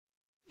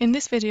In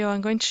this video,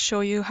 I'm going to show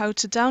you how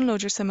to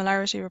download your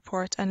similarity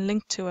report and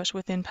link to it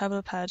within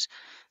pebblepad.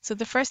 So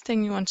the first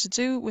thing you want to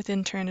do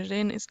within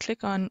Turnitin is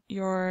click on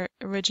your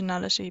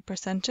originality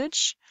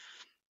percentage.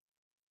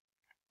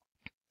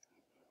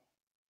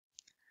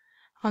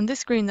 On this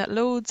screen that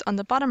loads, on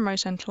the bottom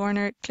right hand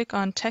corner, click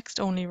on Text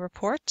Only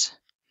Report.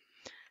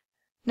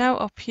 Now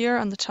up here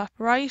on the top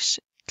right,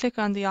 click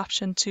on the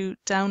option to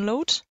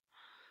download.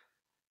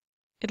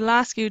 It'll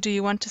ask you, do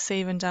you want to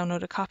save and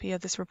download a copy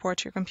of this report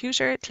to your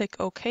computer? Click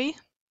OK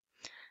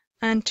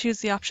and choose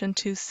the option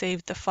to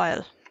save the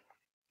file.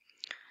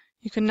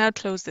 You can now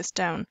close this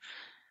down.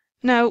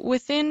 Now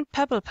within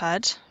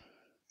pebblepad,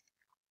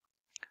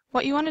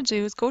 what you want to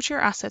do is go to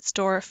your asset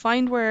store,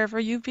 find wherever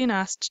you've been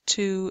asked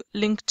to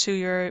link to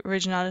your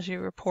originality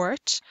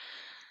report.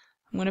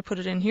 I'm going to put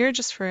it in here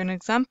just for an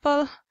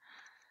example.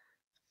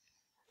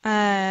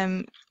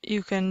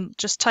 You can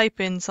just type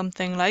in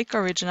something like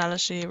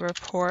originality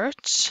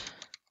report,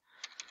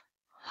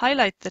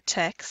 highlight the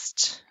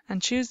text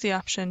and choose the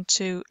option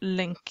to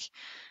link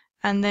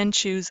and then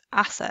choose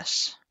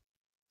asset.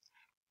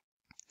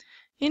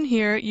 In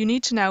here you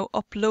need to now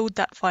upload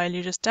that file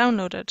you just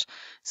downloaded,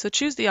 so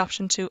choose the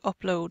option to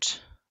upload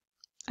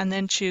and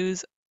then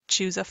choose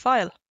a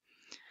file.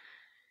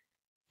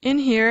 In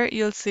here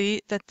you'll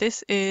see that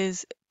this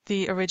is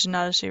the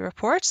originality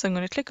report, so I'm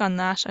going to click on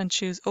that and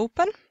choose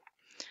open.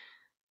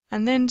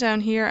 And then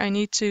down here I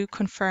need to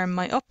confirm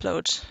my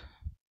upload.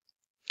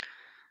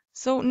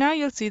 So now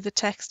you'll see the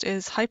text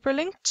is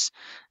hyperlinked,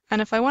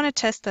 and if I want to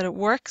test that it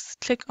works,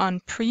 click on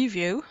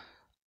preview,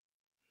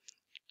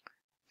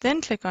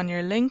 then click on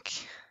your link,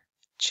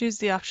 choose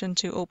the option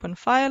to open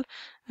file,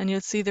 and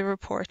you'll see the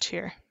report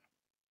here.